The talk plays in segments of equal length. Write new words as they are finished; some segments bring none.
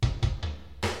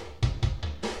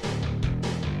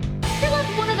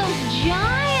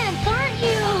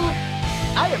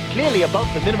clearly above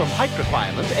the minimum height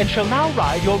requirement and shall now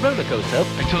ride your roller coaster.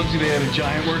 I told you they had a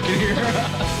giant working here.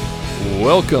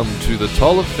 Welcome to the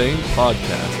Tall of Fame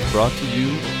podcast, brought to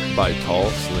you by Tall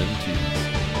Slim Tees.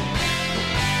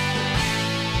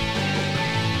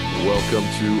 Welcome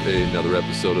to another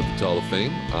episode of the Tall of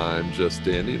Fame. I'm just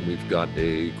Danny, and we've got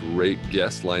a great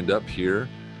guest lined up here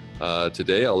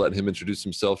today. I'll let him introduce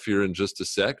himself here in just a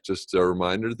sec. Just a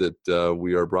reminder that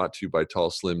we are brought to you by Tall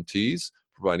Slim Tees,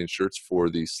 providing shirts for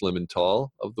the slim and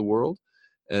tall of the world.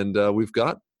 And we've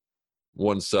got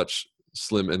one such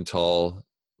slim and tall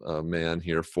man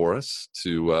here for us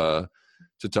to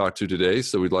talk to today.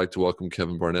 So we'd like to welcome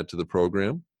Kevin Barnett to the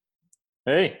program.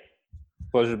 Hey,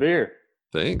 pleasure to be here.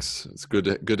 Thanks. It's good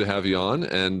to have you on.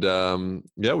 And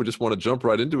we just want to jump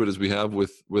right into it as we have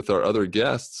with our other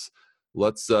guests.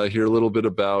 Let's hear a little bit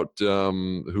about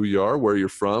who you are, where you're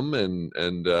from,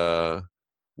 and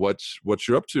what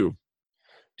you're up to.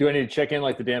 Do I need to check in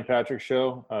like the Dan Patrick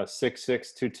Show, 6'6",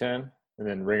 210, and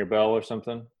then ring a bell or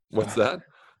something? What's that?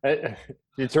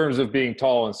 In terms of being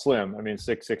tall and slim, I mean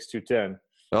 6'6", 210.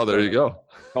 Oh, there you go.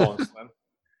 Tall and slim.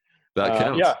 That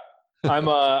counts. Yeah,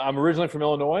 I'm originally from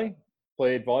Illinois.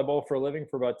 Played volleyball for a living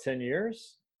for about 10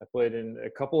 years. I played in a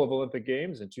couple of Olympic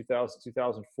Games in 2000,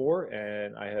 2004,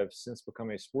 and I have since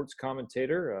become a sports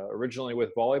commentator, originally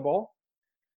with volleyball.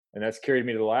 And that's carried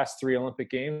me to the last 3 Olympic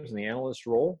Games in the analyst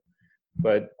role.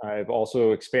 But I've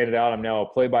also expanded out. I'm now a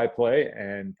play-by-play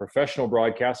and professional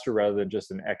broadcaster rather than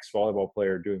just an ex-volleyball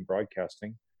player doing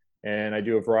broadcasting. And I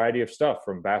do a variety of stuff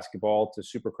from basketball to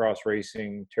supercross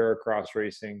racing, terracross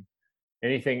racing,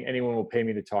 anything anyone will pay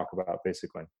me to talk about,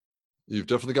 basically. You've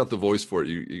definitely got the voice for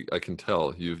it. I can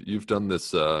tell. You've done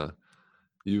this.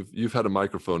 You've had a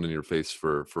microphone in your face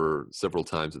for several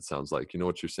times. It sounds like you know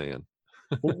what you're saying.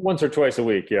 Once or twice a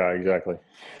week. Yeah, exactly.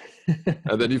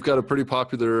 And then you've got a pretty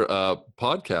popular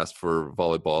podcast for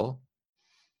volleyball.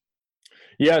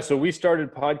 Yeah, so we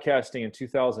started podcasting in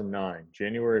 2009,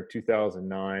 January of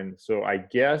 2009. So I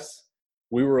guess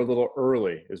we were a little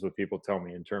early, is what people tell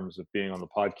me, in terms of being on the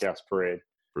podcast parade.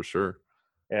 For sure.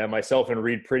 And myself and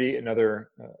Reed Pretty, another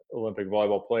Olympic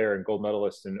volleyball player and gold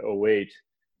medalist in 2008,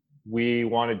 we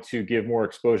wanted to give more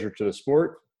exposure to the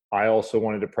sport. I also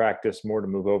wanted to practice more to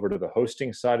move over to the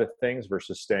hosting side of things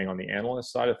versus staying on the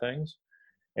analyst side of things.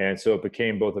 And so it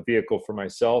became both a vehicle for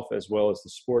myself as well as the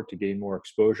sport to gain more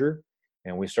exposure.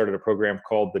 And we started a program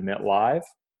called The Net Live.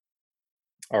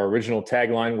 Our original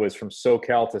tagline was from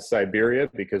SoCal to Siberia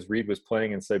because Reed was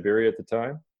playing in Siberia at the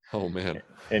time. Oh, man.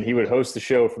 And he would host the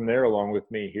show from there along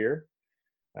with me here.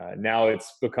 Now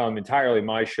it's become entirely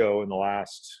my show in the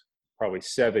last probably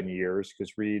 7 years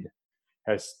because Reed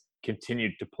has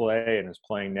continued to play and is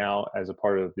playing now as a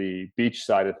part of the beach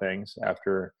side of things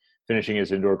after finishing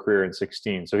his indoor career in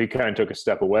 2016. So he kind of took a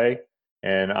step away,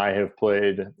 and I have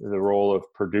played the role of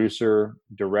producer,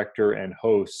 director, and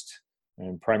host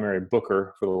and primary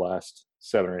booker for the last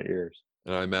 7 or 8 years.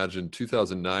 And I imagine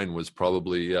 2009 was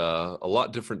probably a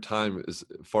lot different time as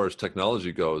far as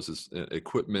technology goes, as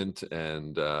equipment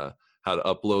and how to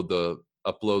upload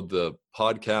the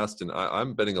podcast. And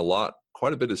I'm betting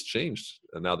quite a bit has changed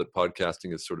now that podcasting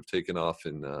has sort of taken off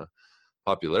in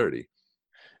popularity.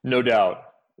 No doubt.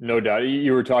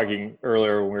 You were talking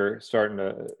earlier when we were starting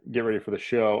to get ready for the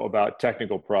show about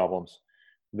technical problems.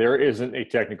 There isn't a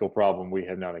technical problem we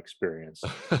have not experienced.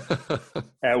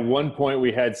 At one point,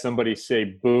 we had somebody say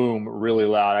boom really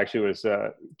loud. Actually, it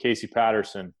was Casey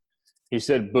Patterson. He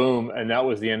said boom, and that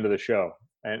was the end of the show.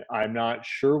 And I'm not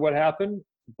sure what happened,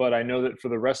 but I know that for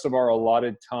the rest of our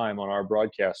allotted time on our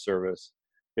broadcast service,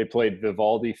 they played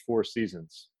Vivaldi 4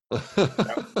 Seasons.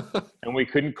 And we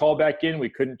couldn't call back in. We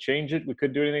couldn't change it. We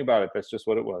couldn't do anything about it. That's just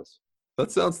what it was. That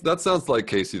sounds like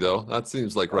Casey, though. That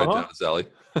seems like right down his alley.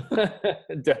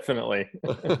 Definitely.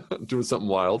 Doing something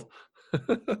wild.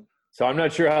 So I'm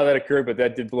not sure how that occurred, but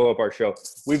that did blow up our show.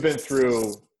 We've been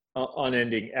through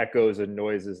unending echoes and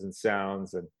noises and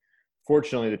sounds. And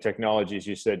fortunately, the technology, as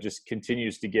you said, just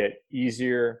continues to get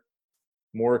easier,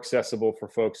 more accessible for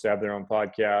folks to have their own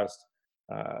podcast.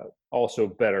 Also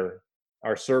better.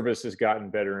 Our service has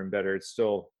gotten better and better. It's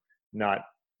still not,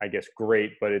 I guess,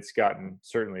 great, but it's gotten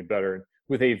certainly better.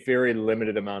 With a very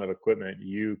limited amount of equipment,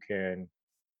 you can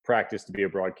practice to be a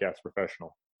broadcast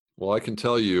professional. Well, I can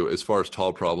tell you, as far as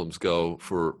tall problems go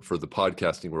for the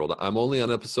podcasting world, I'm only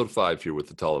on episode 5 here with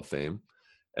the Tall of Fame,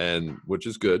 and which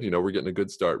is good. You know, we're getting a good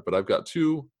start. But I've got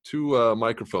two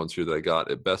microphones here that I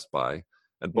got at Best Buy,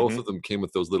 and both of them came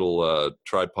with those little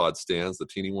tripod stands, the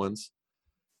teeny ones.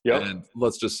 Yep. And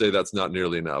let's just say that's not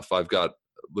nearly enough. I've got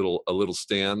a little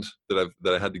stand that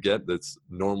I had to get that's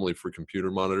normally for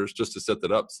computer monitors, just to set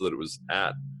that up so that it was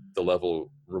at the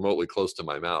level remotely close to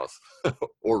my mouth,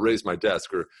 or raise my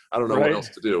desk, or I don't know what else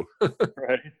to do.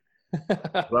 Right.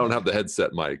 I don't have the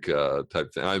headset mic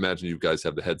type thing. I imagine you guys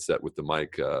have the headset with the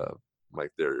mic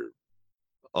there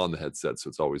on the headset, so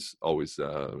it's always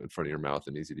in front of your mouth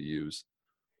and easy to use.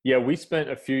 Yeah, we spent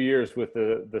a few years with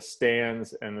the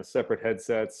stands and the separate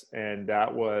headsets, and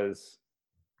it was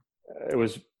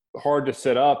hard to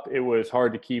set up. It was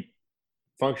hard to keep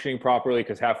functioning properly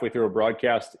because halfway through a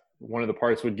broadcast, one of the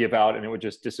parts would give out and it would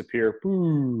just disappear,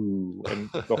 and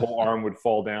the whole arm would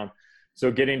fall down. So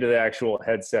getting to the actual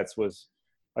headsets was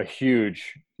a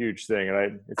huge, huge thing.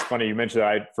 And it's funny you mentioned that.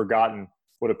 I'd forgotten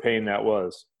what a pain that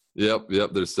was. Yep.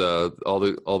 There's all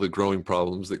the growing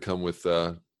problems that come with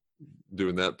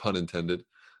doing that, pun intended.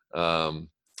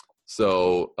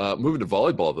 So moving to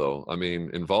volleyball, though, I mean,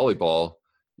 in volleyball,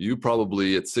 you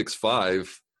probably at 6'5",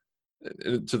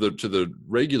 to the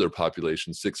regular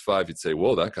population, 6'5", you'd say,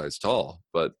 whoa, that guy's tall.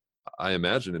 But I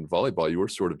imagine in volleyball, you were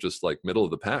sort of just like middle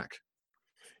of the pack.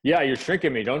 Yeah, you're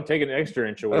shrinking me. Don't take an extra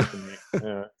inch away from me.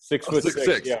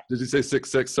 6'6". Yeah. Did you say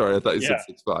 6'6"? Sorry, I thought you said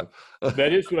 6'5".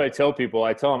 That is what I tell people.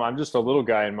 I tell them I'm just a little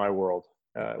guy in my world,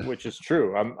 which is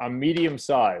true. I'm medium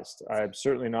sized. I'm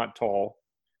certainly not tall.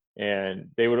 And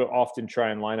they would often try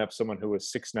and line up someone who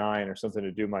was 6'9" or something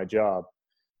to do my job.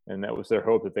 And that was their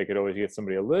hope, that they could always get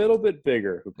somebody a little bit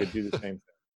bigger who could do the same thing.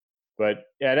 But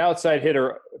an outside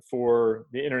hitter for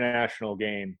the international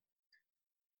game,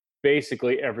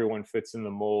 basically everyone fits in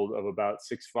the mold of about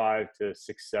 6'5" to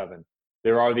 6'7".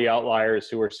 There are the outliers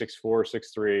who are 6'4",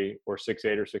 6'3", or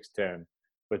 6'8", or 6'10",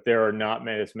 but there are not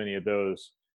as many of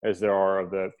those as there are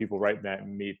of the people right in that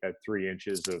meet at 3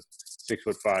 inches of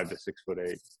 6'5" to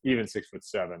 6'8", even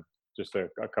 6'7", just a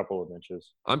couple of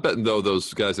inches. I'm betting though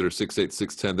those guys that are 6'8",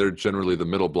 6'10", they're generally the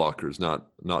middle blockers,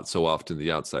 not so often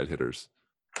the outside hitters.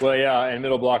 Well, yeah, and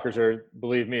middle blockers are,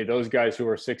 believe me, those guys who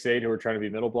are 6'8", who are trying to be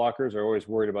middle blockers, are always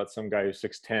worried about some guy who's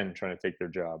 6'10" trying to take their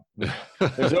job.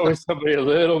 There's always somebody a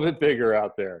little bit bigger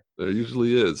out there. There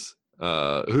usually is.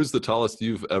 Who's the tallest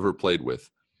you've ever played with?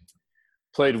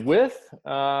 Played with?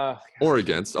 Or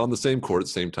against, on the same court at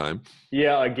the same time?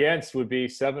 Yeah, against would be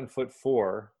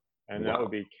 7'4", and Wow. that would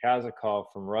be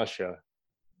Kazakov from Russia.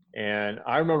 And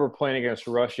I remember playing against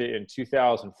Russia in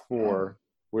 2004.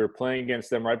 We were playing against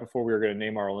them right before we were going to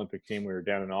name our Olympic team. We were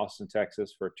down in Austin,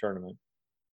 Texas for a tournament.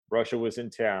 Russia was in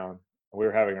town, and we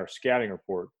were having our scouting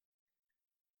report.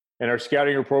 And our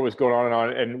scouting report was going on,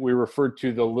 and we referred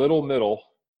to the little middle.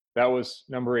 That was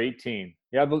number 18.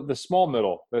 Yeah, the small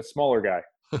middle, the smaller guy.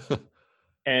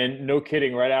 And no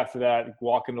kidding, right after that,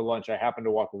 walking to lunch, I happened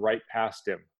to walk right past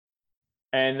him.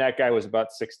 And that guy was about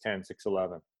 6'10",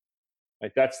 6'11".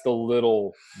 Like, that's the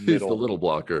little middle. He's the little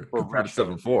blocker compared to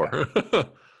 7'4".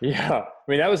 Yeah. I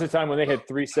mean, that was the time when they had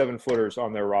 3 7-footers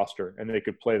on their roster, and they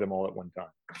could play them all at one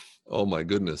time. Oh, my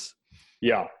goodness.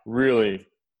 Yeah, really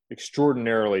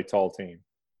extraordinarily tall team.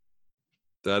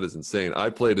 That is insane. I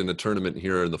played in a tournament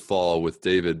here in the fall with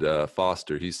David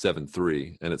Foster. He's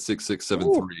 7'3", and at 6'6",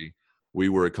 7'3", we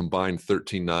were a combined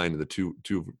 13-9 in the two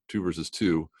versus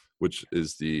two, which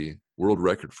is the world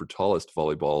record for tallest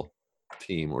volleyball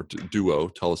team or duo,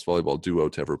 tallest volleyball duo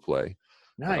to ever play.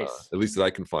 Nice. At least that I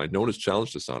can find. No one has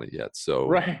challenged us on it yet. So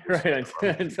right.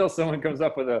 Until someone comes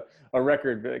up with a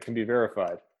record that can be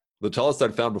verified. The tallest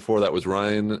I'd found before that was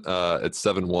Ryan at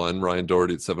 7'1", Ryan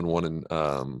Doherty at 7'1",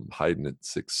 and Hayden at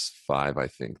 6'5". I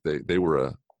think they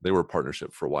were a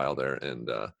partnership for a while there, and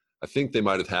I think they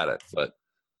might have had it, but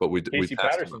we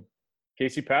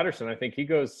Casey Patterson, I think he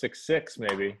goes 6'6"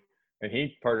 maybe, and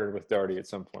he partnered with Doherty at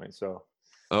some point. So.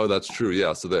 Oh, that's true.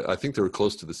 Yeah. So I think they were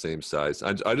close to the same size.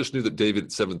 I just knew that David at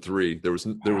 7'3", there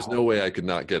was no way I could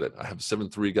not get it. I have a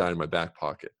 7'3" guy in my back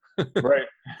pocket. Right.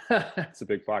 It's a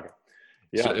big pocket.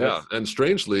 Yeah. So, yeah. And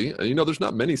strangely, there's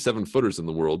not many 7-footers in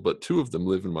the world, but 2 of them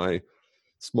live in my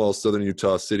small southern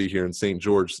Utah city here in St.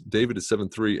 George. David is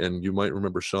 7'3", and you might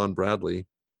remember Sean Bradley.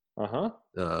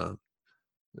 The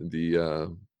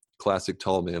classic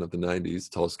tall man of the 90s,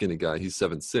 tall, skinny guy. He's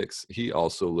 7'6". He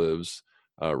also lives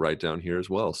right down here as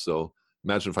well. So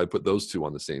imagine if I put those 2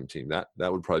 on the same team. That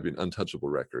would probably be an untouchable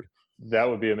record. That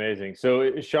would be amazing. So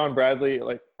is Sean Bradley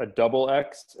like a double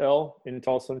XL in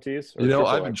tall slim tees?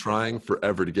 I've been trying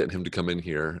forever to get him to come in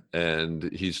here, and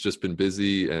he's just been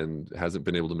busy and hasn't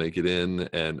been able to make it in.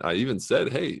 And I even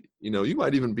said, hey, you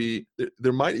might even be,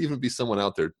 there might even be someone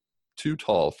out there too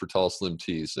tall for tall slim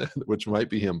tees, which might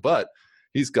be him. But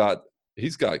he's got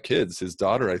kids. His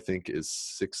daughter, I think, is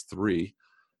 6'3",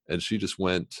 and she just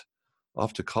went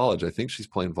off to college. I think she's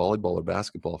playing volleyball or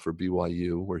basketball for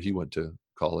BYU, where he went to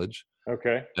college.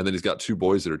 Okay. And then he's got 2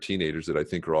 boys that are teenagers that I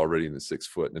think are already in the 6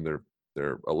 foot, and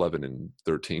they're 11 and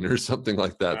 13 or something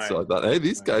like that. Right. So I thought, hey,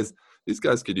 these guys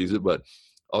could use it, but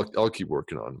I'll keep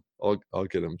working on them. I'll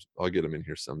get them in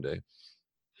here someday.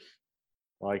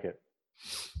 I like it.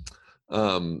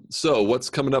 So what's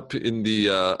coming up in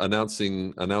the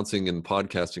announcing and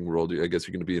podcasting world? I guess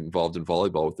you're going to be involved in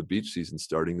volleyball with the beach season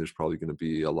starting. There's probably going to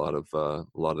be a lot of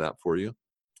that for you.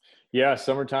 Yeah,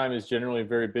 summertime is generally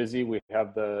very busy. We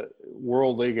have the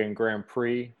World League and Grand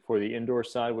Prix for the indoor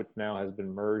side, which now has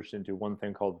been merged into one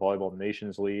thing called Volleyball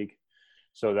Nations League.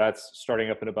 So that's starting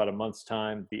up in about a month's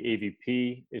time. The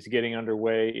AVP is getting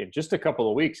underway in just a couple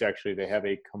of weeks. Actually, they have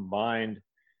a combined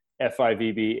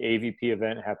FIVB AVP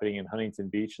event happening in Huntington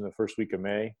Beach in the first week of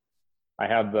May. I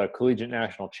have the Collegiate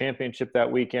National Championship that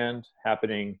weekend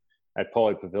happening at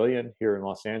Pauley Pavilion here in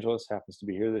Los Angeles. Happens to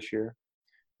be here this year.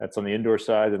 That's on the indoor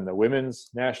side. And the Women's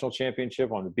National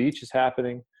Championship on the beach is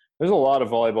happening. There's a lot of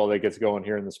volleyball that gets going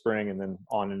here in the spring and then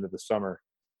on into the summer.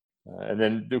 And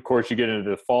then, of course, you get into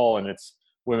the fall and it's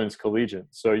women's collegiate.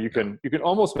 So you can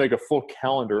almost make a full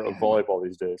calendar of volleyball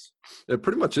these days. It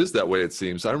pretty much is that way, it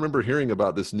seems. I remember hearing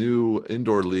about this new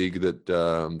indoor league that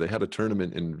they had a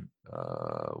tournament in,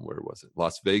 where was it?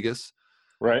 Las Vegas.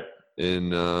 Right.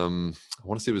 In, I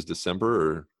want to say it was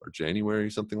December or January,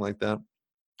 something like that.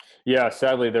 Yeah,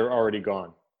 sadly, they're already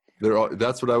gone.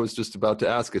 That's what I was just about to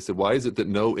ask. I said, why is it that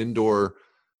no indoor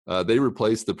they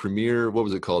replaced the Premier, what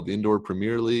was it called? The Indoor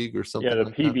Premier League or something? Yeah, the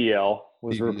like PBL that?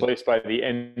 was replaced by the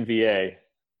NVA,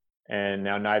 and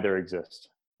now neither exist.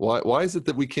 Why is it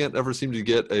that we can't ever seem to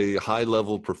get a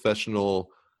high-level professional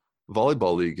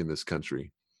volleyball league in this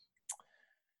country?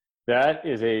 That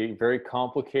is a very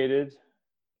complicated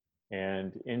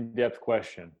and in-depth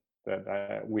question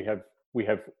that we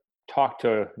have talked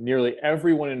to nearly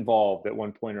everyone involved at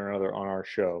one point or another on our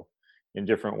show in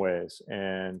different ways.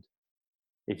 And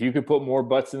if you could put more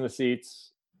butts in the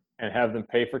seats and have them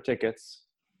pay for tickets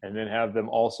and then have them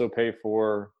also pay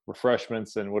for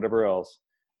refreshments and whatever else,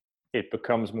 it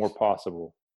becomes more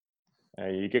possible.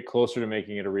 You get closer to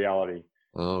making it a reality.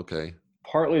 Oh, okay.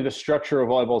 Partly the structure of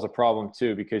volleyball is a problem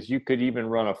too, because you could even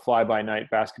run a fly-by-night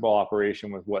basketball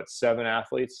operation with 7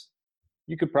 athletes.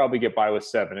 You could probably get by with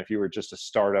 7 if you were just a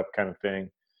startup kind of thing.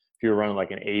 If you were running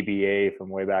like an ABA from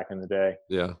way back in the day.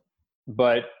 Yeah.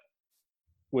 But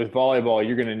with volleyball,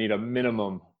 you're going to need a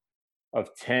minimum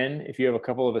of 10 if you have a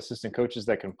couple of assistant coaches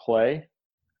that can play.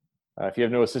 If you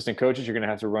have no assistant coaches, you're going to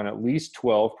have to run at least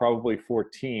 12, probably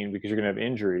 14, because you're going to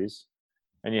have injuries.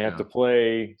 And you have to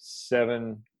play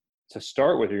 7 to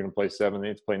start with. You're going to play 7, then you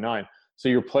have to play 9. So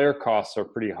your player costs are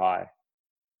pretty high.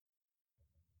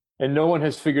 And no one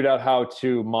has figured out how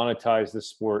to monetize this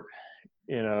sport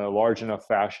in a large enough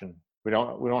fashion. We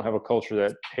don't have a culture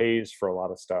that pays for a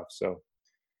lot of stuff. So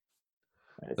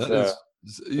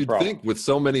you'd think with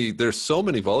there's so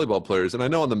many volleyball players, and I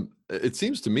know it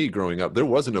seems to me growing up, there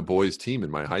wasn't a boys team in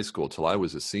my high school till I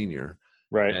was a senior.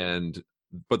 Right.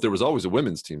 But there was always a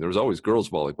women's team. There was always girls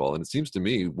volleyball. And it seems to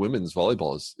me women's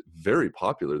volleyball is very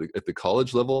popular at the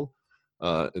college level,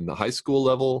 in the high school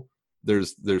level.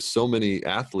 There's so many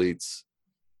athletes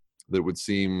that would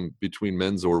seem between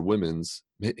men's or women's,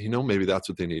 maybe that's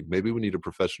what they need. Maybe we need a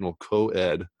professional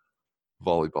co-ed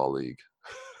volleyball league.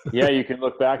 Yeah, you can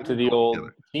look back to the old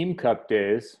Team Cup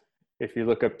days. If you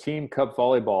look up Team Cup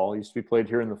volleyball, it used to be played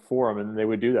here in the Forum, and they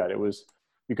would do that. It was,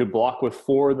 you could block with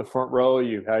 4 in the front row.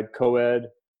 You had co-ed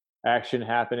action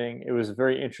happening. It was a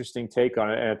very interesting take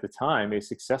on it, and at the time, a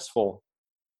successful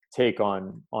take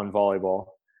on volleyball.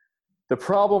 The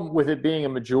problem with it being a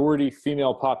majority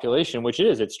female population, which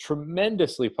it's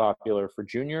tremendously popular for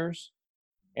juniors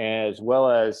as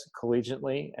well as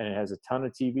collegiately, and it has a ton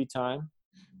of TV time.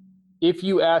 If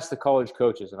you ask the college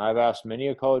coaches, and I've asked many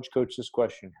a college coach this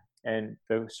question, and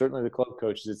certainly the club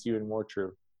coaches, it's even more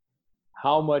true.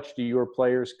 How much do your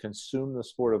players consume the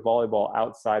sport of volleyball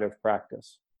outside of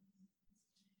practice?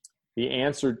 The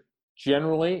answer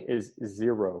generally is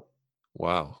 0.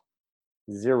 Wow.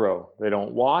 0. They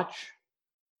don't watch.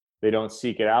 They don't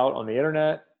seek it out on the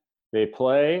internet. They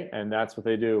play, and that's what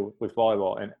they do with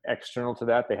volleyball. And external to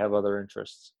that, they have other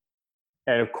interests.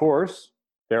 And of course,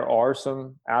 there are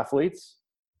some athletes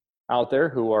out there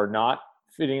who are not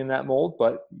fitting in that mold,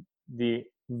 but the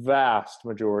vast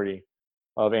majority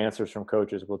of answers from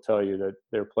coaches will tell you that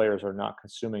their players are not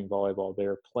consuming volleyball.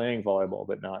 They're playing volleyball,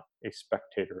 but not a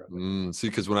spectator of it. See,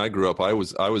 because when I grew up, I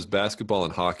was basketball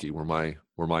and hockey were my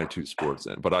 2 sports.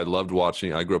 But I loved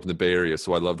watching. I grew up in the Bay Area,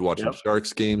 so I loved watching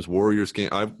Sharks games, Warriors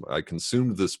games. I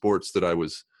consumed the sports that I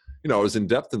was in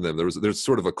depth in them. There's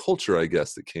sort of a culture, I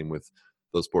guess, that came with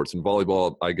those sports. And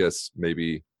volleyball, I guess,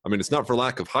 maybe. I mean, it's not for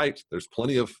lack of height. There's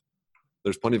plenty of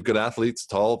there's plenty of good athletes,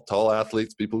 tall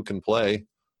athletes, people who can play,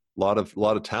 a lot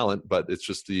of talent, but it's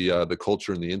just the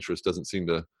culture and the interest doesn't seem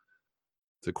to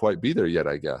quite be there yet,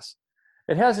 I guess.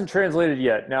 It hasn't translated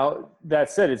yet. Now, that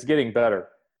said, it's getting better.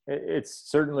 It's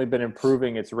certainly been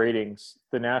improving its ratings.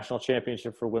 The national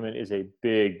championship for women is a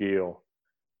big deal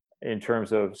in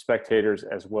terms of spectators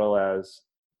as well as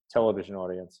television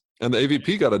audience. And the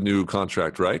AVP got a new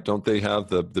contract, right? Don't they have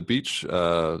the beach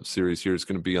series here is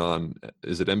going to be on,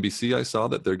 is it NBC? I saw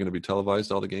that they're going to be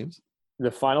televised, all the games.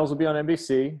 The finals will be on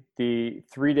NBC. The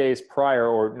 3 days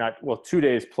prior, 2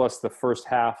 days plus the first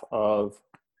half of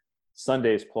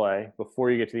Sunday's play before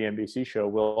you get to the NBC show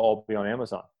will all be on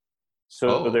Amazon.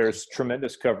 So there's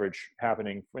tremendous coverage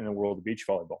happening in the world of beach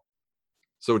volleyball.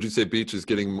 So would you say beach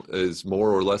is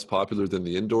more or less popular than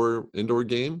the indoor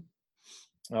game?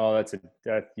 Oh,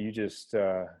 you just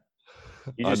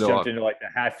jumped into like the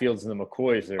Hatfields and the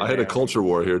McCoys there. I had a culture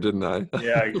war here, didn't I?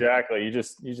 Yeah, exactly. You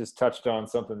just touched on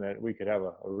something that we could have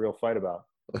a real fight about.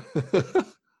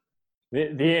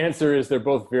 The answer is they're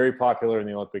both very popular in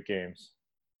the Olympic Games.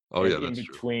 Oh yeah, that's in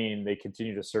between, true. They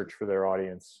continue to search for their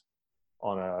audience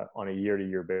on a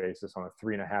year-to-year basis, on a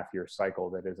 3.5-year cycle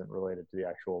that isn't related to the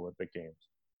actual Olympic Games.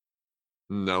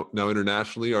 Now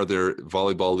internationally, are there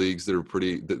volleyball leagues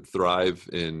that thrive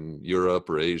in Europe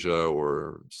or Asia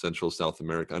or Central South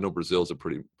America? I know Brazil's a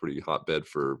pretty hotbed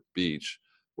for beach.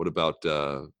 What about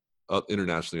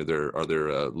internationally? Are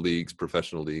there leagues,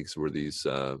 professional leagues, where these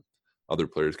other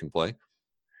players can play?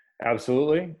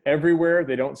 Absolutely. Everywhere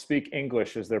they don't speak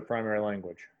English as their primary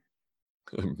language.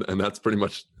 And that's pretty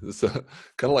much kind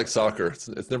of like soccer.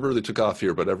 It's never really took off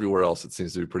here, but everywhere else it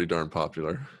seems to be pretty darn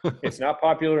popular. It's not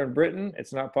popular in Britain.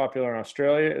 It's not popular in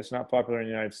Australia. It's not popular in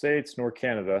the United States nor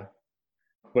Canada,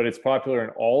 but it's popular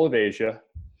in all of Asia.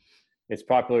 It's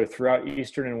popular throughout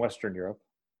Eastern and Western Europe,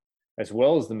 as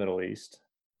well as the Middle East.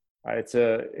 It's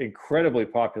an incredibly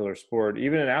popular sport.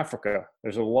 Even in Africa,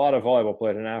 there's a lot of volleyball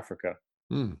played in Africa.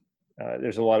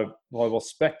 There's a lot of volleyball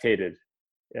spectated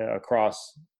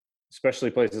across,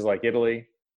 especially places like Italy,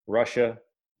 Russia.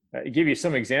 To give you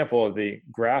some example of the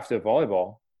graft of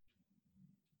volleyball,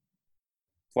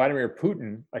 Vladimir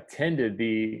Putin attended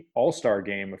the All-Star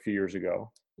game a few years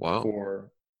ago. Wow.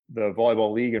 For the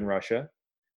Volleyball League in Russia,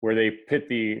 where they pit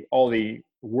all the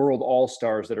world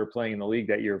all-stars that are playing in the league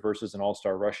that year versus an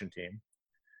all-star Russian team.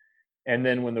 And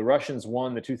then when the Russians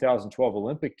won the 2012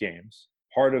 Olympic Games,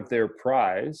 part of their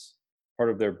prize, part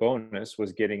of their bonus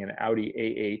was getting an Audi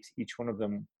A8. Each one of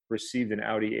them received an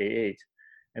Audi A8,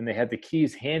 and they had the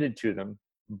keys handed to them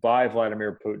by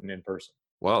Vladimir Putin in person.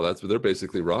 Wow, they're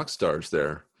basically rock stars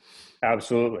there.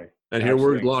 Absolutely. And here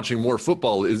we're launching more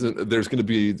football. There's going to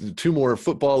be 2 more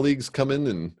football leagues come in,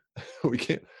 and we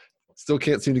still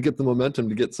can't seem to get the momentum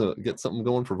to get something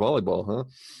going for volleyball, huh?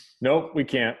 Nope, we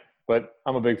can't. But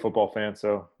I'm a big football fan,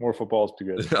 so more football is too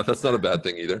good. Yeah, that's not a bad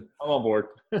thing either. I'm on board.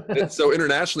 So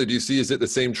internationally, is it the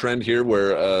same trend here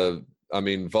where,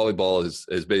 volleyball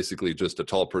is basically just a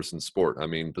tall person sport? I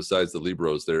mean, besides the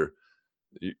Libros,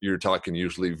 you're talking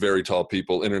usually very tall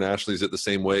people. Internationally, is it the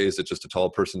same way? Is it just a tall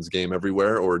person's game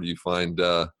everywhere? Or do you find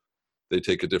there's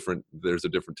a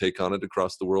different take on it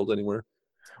across the world anywhere?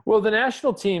 Well, the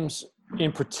national teams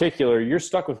in particular, you're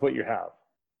stuck with what you have.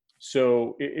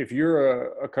 So if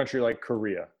you're a country like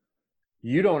Korea,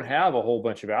 you don't have a whole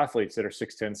bunch of athletes that are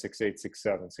 6'10", 6'8",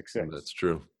 6'7", 6'6". That's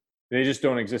true. They just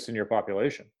don't exist in your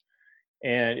population.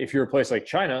 And if you're a place like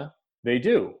China, they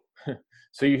do.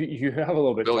 So you have a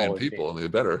little bit billion taller people, team. and they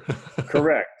better.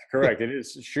 Correct. It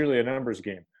is surely a numbers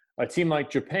game. A team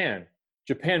like Japan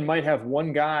might have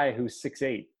one guy who's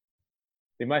 6'8".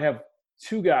 They might have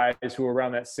 2 guys who are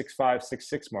around that 6'5",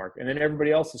 6'6" mark, and then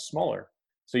everybody else is smaller.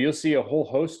 So you'll see a whole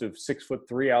host of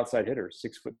 6'3" outside hitters,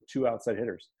 6'2" outside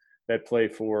hitters that play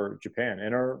for Japan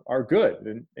and are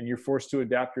good. And you're forced to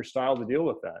adapt your style to deal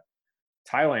with that.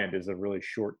 Thailand is a really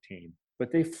short team,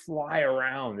 but they fly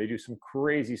around. They do some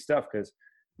crazy stuff because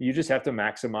you just have to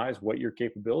maximize what your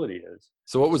capability is.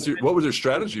 So what would your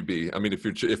strategy be? I mean,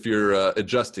 if you're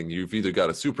adjusting, you've either got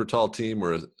a super tall team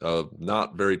or a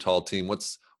not very tall team.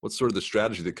 What's sort of the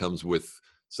strategy that comes with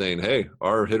saying, hey,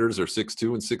 our hitters are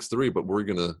 6'2" and 6'3", but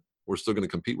we're still gonna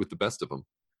compete with the best of them?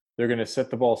 They're gonna set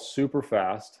the ball super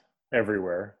fast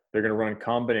everywhere. They're gonna run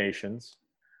combinations.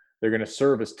 They're gonna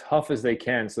serve as tough as they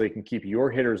can so they can keep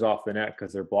your hitters off the net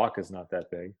because their block is not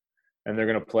that big. And they're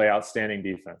gonna play outstanding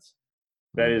defense.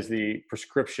 That is the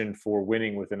prescription for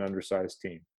winning with an undersized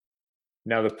team.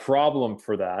 Now, the problem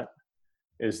for that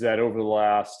is that over the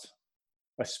last,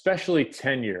 especially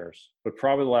 10 years, but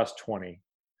probably the last 20,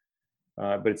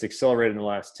 but it's accelerated in the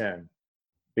last 10,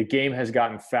 the game has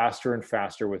gotten faster and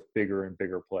faster with bigger and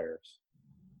bigger players.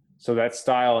 So that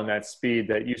style and that speed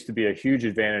that used to be a huge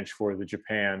advantage for the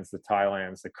Japans, the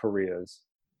Thailands, the Koreas,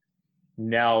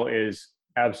 now is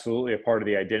absolutely a part of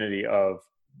the identity of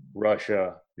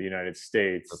Russia, the United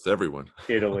States, That's everyone.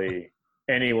 Italy,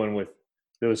 anyone with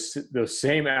those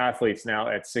same athletes now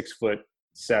at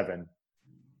 6'7"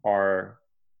 are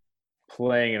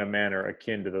playing in a manner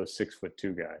akin to those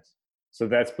 6'2" guys. So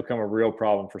that's become a real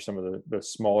problem for some of the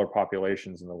smaller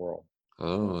populations in the world.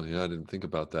 Oh, yeah, I didn't think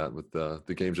about that with the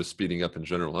game just speeding up in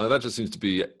general. That just seems to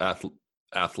be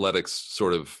athletics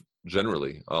sort of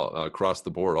generally across the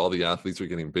board. All the athletes are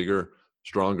getting bigger,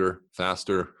 stronger,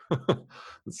 faster.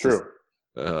 It's True.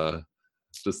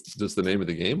 Just the name of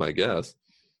the game, I guess.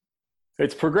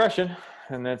 It's progression,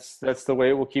 and that's the way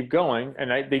it will keep going. And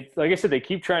they like I said, they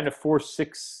keep trying to force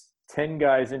 6'10"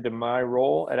 guys into my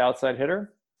role at outside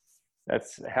hitter. That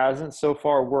hasn't so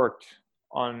far worked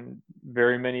on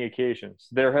very many occasions.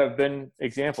 There have been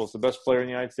examples. The best player in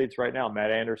the United States right now, Matt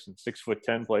Anderson,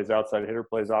 6'10", plays outside hitter,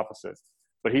 plays opposite.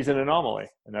 But he's an anomaly,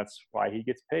 and that's why he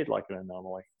gets paid like an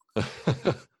anomaly.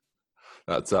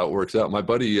 That's how it works out. My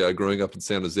buddy growing up in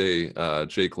San Jose,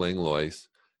 Jake Langlois,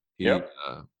 he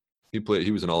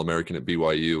was an All-American at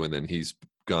BYU, and then he's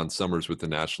gone summers with the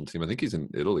national team. I think he's in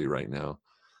Italy right now.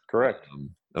 Correct. And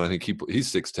I think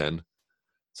he's 6'10".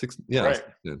 Right.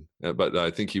 But I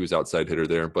think he was outside hitter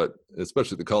there. But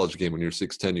especially the college game, when you're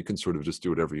 6'10", you can sort of just do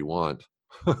whatever you want.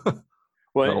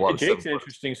 Well, Jake's an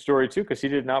interesting story too, because he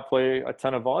did not play a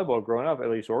ton of volleyball growing up, at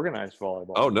least organized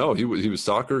volleyball. Oh no, he was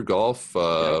soccer, golf.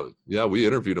 Yeah, we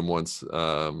interviewed him once in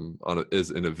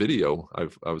a video.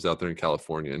 I was out there in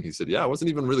California, and he said, "Yeah, I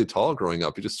wasn't even really tall growing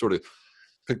up. He just sort of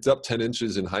picked up 10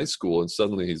 inches in high school, and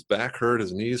suddenly his back hurt,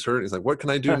 his knees hurt. He's like, what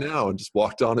can I do now?" And just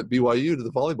walked on at BYU to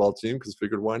the volleyball team because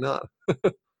figured why not.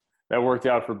 That worked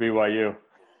out for BYU.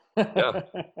 Yeah,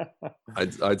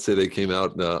 I'd say they came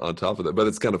out on top of that. But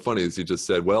it's kind of funny, as you just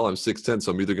said, well, I'm 6'10",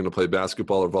 so I'm either going to play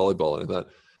basketball or volleyball. And I thought,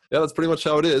 yeah, that's pretty much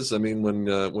how it is. I mean, when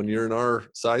you're in our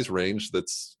size range,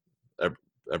 that's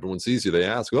everyone sees you. They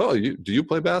ask, "Oh, do you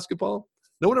play basketball?"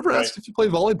 No one ever asks if you play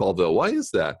volleyball, though. Why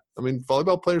is that? I mean,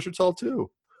 volleyball players are tall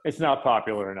too. It's not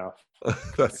popular enough.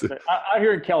 That's it. Out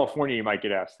here in California, you might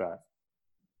get asked that,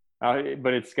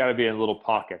 but it's got to be in little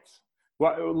pockets.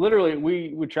 Well, literally,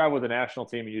 we would travel with the national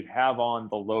team, and you'd have on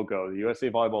the logo, the USA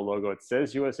Volleyball logo. It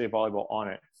says USA Volleyball on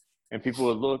it, and people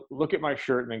would look at my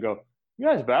shirt and then go, "You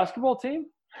guys, basketball team?"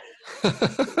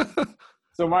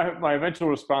 So my eventual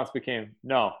response became,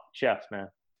 "No, chess, man,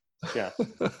 chess."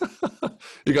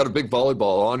 You got a big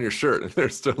volleyball on your shirt, and they're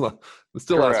still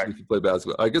asking if you play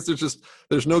basketball. I guess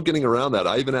there's no getting around that.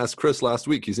 I even asked Chris last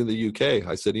week. He's in the UK.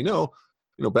 I said, you know,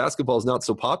 basketball is not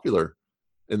so popular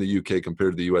in the UK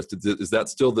compared to the US. Is that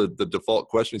still the default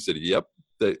question? He said, yep.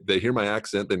 They hear my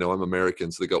accent. They know I'm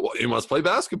American. So they go, well, you must play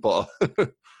basketball.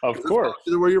 Of course.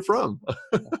 Where you're from.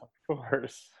 Of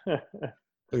course.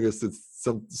 I guess it's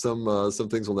some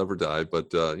things will never die,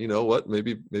 but you know what?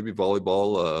 Maybe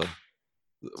volleyball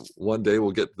one day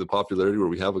we'll get the popularity where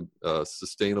we have a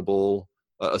sustainable,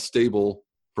 a stable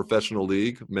professional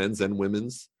league, men's and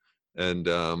women's, and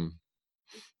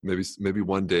maybe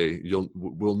one day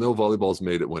we'll know volleyball's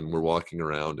made it when we're walking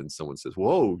around and someone says,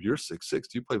 "Whoa, you're 6'6".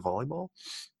 Do you play volleyball?"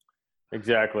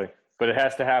 Exactly, but it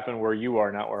has to happen where you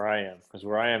are, not where I am, because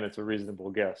where I am, it's a reasonable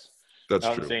guess. That's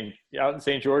true. Out in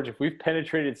St. George, if we've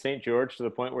penetrated St. George to the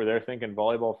point where they're thinking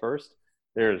volleyball first,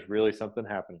 there's really something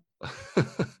happening.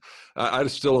 I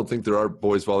still don't think there are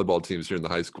boys volleyball teams here in the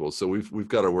high school, so we've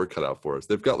got our work cut out for us.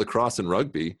 They've got lacrosse and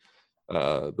rugby;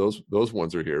 those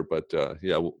ones are here. But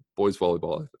yeah, boys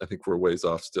volleyball, I think we're ways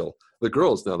off still. The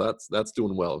girls now, that's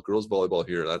doing well. Girls volleyball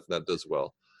here, that does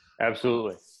well.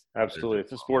 Absolutely.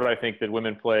 It's a sport I think that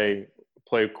women play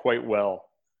quite well.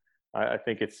 I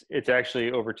think it's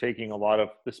actually overtaking a lot of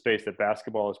the space that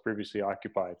basketball has previously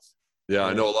occupied. Yeah,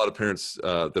 I know a lot of parents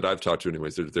that I've talked to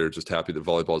anyways, they're just happy that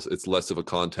volleyball it's less of a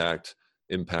contact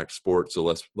impact sport, so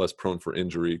less prone for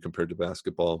injury compared to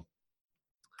basketball.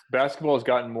 Basketball has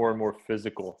gotten more and more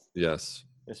physical. Yes.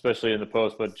 Especially in the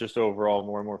post, but just overall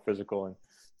more and more physical. And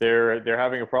they're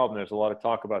having a problem. There's a lot of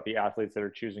talk about the athletes that are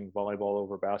choosing volleyball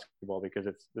over basketball because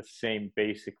it's the same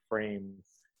basic frame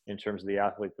in terms of the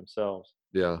athlete themselves.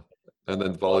 Yeah. And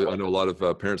then I know a lot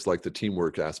of parents like the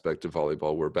teamwork aspect of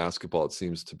volleyball, where basketball, it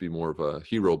seems to be more of a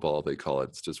hero ball, they call it.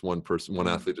 It's just one person, one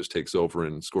athlete just takes over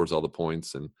and scores all the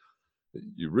points. And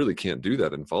you really can't do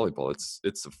that in volleyball.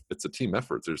 It's a team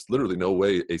effort. There's literally no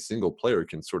way a single player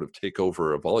can sort of take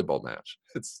over a volleyball match.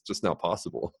 It's just not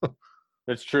possible.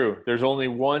 That's true. There's only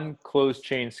one closed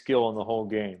chain skill in the whole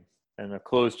game. And a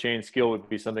closed chain skill would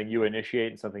be something you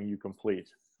initiate and something you complete.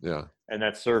 Yeah. And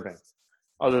that's serving.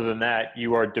 other than that,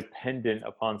 you are dependent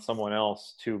upon someone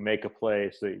else to make a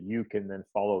play so that you can then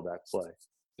follow that play.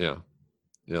 Yeah.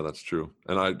 Yeah, that's true.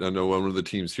 And I know one of the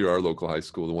teams here, our local high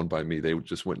school, the one by me, they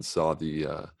just went and saw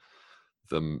the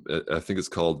I think it's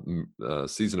called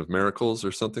Season of Miracles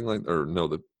or something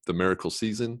the Miracle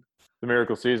Season. The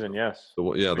Miracle Season, yes. The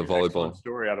volleyball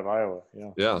story out of Iowa.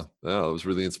 Yeah, it was a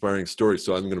really inspiring story.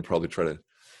 So I'm going to probably try to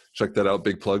check that out.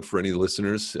 Big plug for any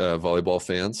listeners, volleyball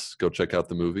fans. Go check out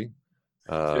the movie.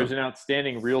 There's an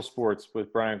outstanding Real Sports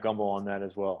with Brian Gumbel on that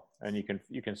as well, and you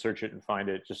can search it and find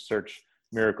it. Just search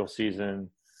Miracle Season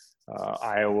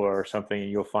Iowa or something,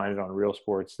 and you'll find it on Real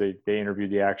Sports. They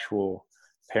interviewed the actual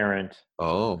parent,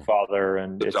 father,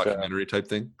 and the it's documentary type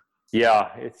thing. Yeah,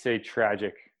 it's a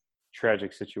tragic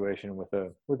situation with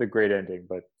a great ending,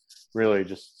 but really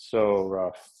just so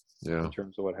rough in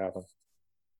terms of what happened.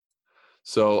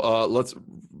 So let's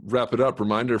wrap it up.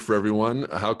 Reminder for everyone: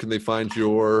 how can they find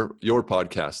your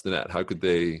podcast, The Net? How could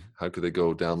they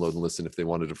go download and listen if they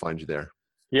wanted to find you there?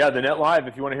 Yeah, The Net Live.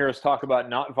 If you want to hear us talk about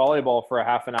not volleyball for a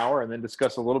half an hour and then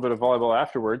discuss a little bit of volleyball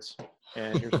afterwards,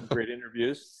 and here's some great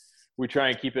interviews. We try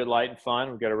and keep it light and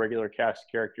fun. We've got a regular cast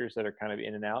of characters that are kind of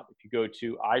in and out. If you go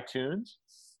to iTunes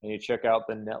and you check out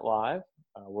The Net Live,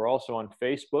 we're also on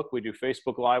Facebook. We do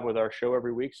Facebook Live with our show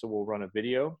every week, so we'll run a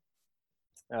video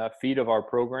feed of our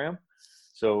program.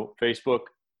 So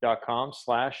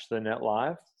facebook.com/The Net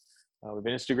Live. We have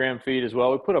an Instagram feed as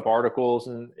well. We put up articles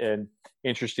and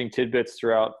interesting tidbits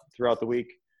throughout the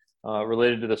week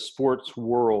related to the sports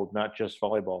world, not just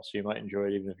volleyball. So you might enjoy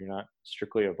it even if you're not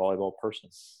strictly a volleyball person.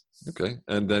 Okay.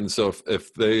 And then so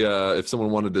if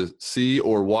someone wanted to see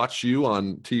or watch you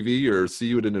on TV or see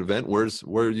you at an event, where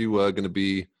are you going to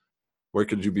be? Where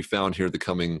could you be found here the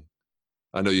coming?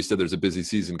 I know you said there's a busy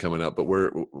season coming up, but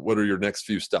what are your next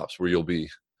few stops where you'll be?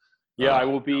 Yeah, I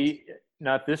will be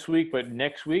not this week, but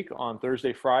next week on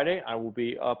Thursday, Friday, I will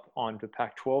be up on the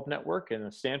Pac-12 network in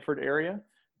the Stanford area.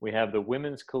 We have the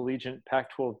Women's Collegiate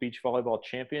Pac-12 Beach Volleyball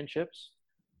Championships.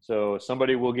 So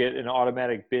somebody will get an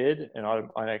automatic bid, an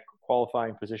automatic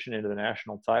qualifying position into the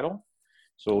national title.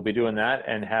 So we'll be doing that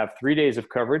and have 3 days of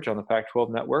coverage on the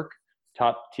Pac-12 network.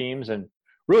 Top teams and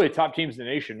really top teams in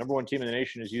the nation. Number one team in the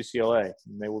nation is UCLA,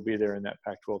 and they will be there in that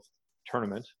Pac-12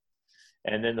 tournament.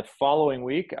 And then the following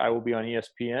week, I will be on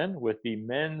ESPN with the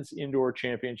Men's Indoor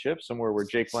Championship, somewhere where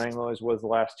Jake Langlois was the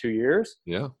last 2 years.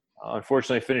 Yeah.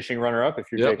 Unfortunately, finishing runner-up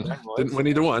if you're Jake Langlois. Didn't win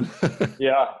either one.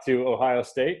 Yeah, to Ohio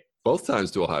State. Both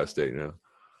times to Ohio State, yeah.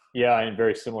 Yeah, in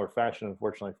very similar fashion,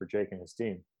 unfortunately, for Jake and his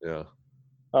team. Yeah.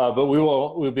 But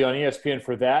we'll be on ESPN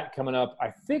for that coming up.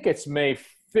 I think it's May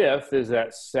 5th is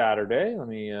that Saturday. Let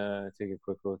me take a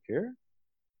quick look here.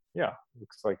 Yeah,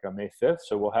 looks like May 5th.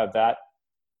 So we'll have that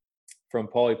from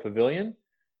Pauley Pavilion.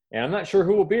 And I'm not sure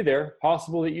who will be there.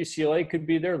 Possible that UCLA could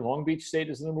be there. Long Beach State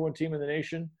is the number one team in the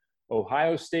nation.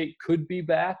 Ohio State could be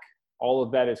back. All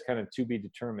of that is kind of to be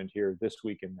determined here this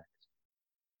week and next.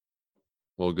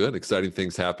 Well, good. Exciting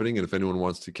things happening. And if anyone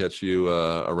wants to catch you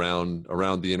around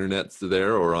the internet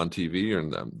there or on TV,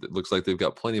 and it looks like they've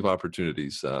got plenty of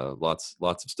opportunities. Lots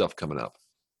of stuff coming up.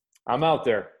 I'm out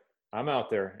there.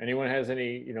 Anyone has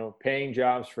any, paying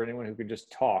jobs for anyone who could just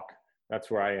talk,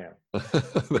 that's where I am.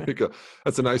 There you go.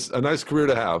 That's a nice career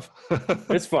to have.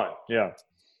 It's fun. Yeah.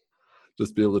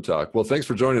 Just be able to talk. Well, thanks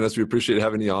for joining us. We appreciate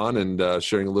having you on and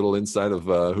sharing a little insight of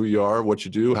who you are, what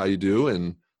you do, how you do.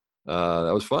 And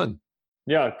that was fun.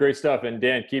 Yeah, great stuff. And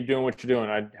Dan, keep doing what you're doing.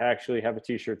 I actually have a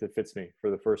T-shirt that fits me for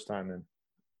the first time in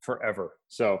forever.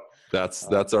 So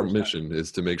that's our mission,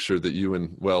 is to make sure that you and,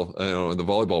 in the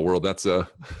volleyball world, that's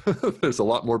there's a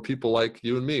lot more people like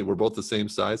you and me. We're both the same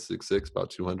size, 6'6",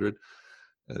 about 200.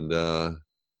 And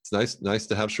it's nice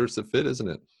to have shirts that fit, isn't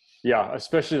it? Yeah,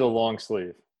 especially the long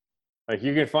sleeve. Like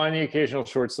you can find the occasional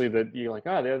short sleeve that you're like,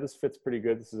 this fits pretty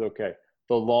good. This is okay.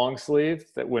 The long sleeve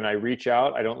that when I reach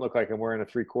out, I don't look like I'm wearing a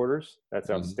 3/4. That's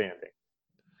outstanding.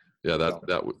 Yeah,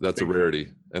 that's a rarity.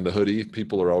 And the hoodie,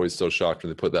 people are always so shocked when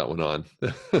they put that one on.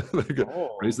 They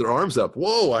raise their arms up.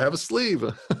 Whoa, I have a sleeve.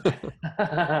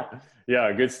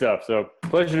 Yeah, good stuff. So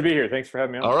pleasure to be here. Thanks for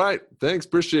having me on. All right. Thanks.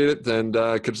 Appreciate it. And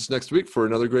catch us next week for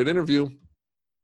another great interview.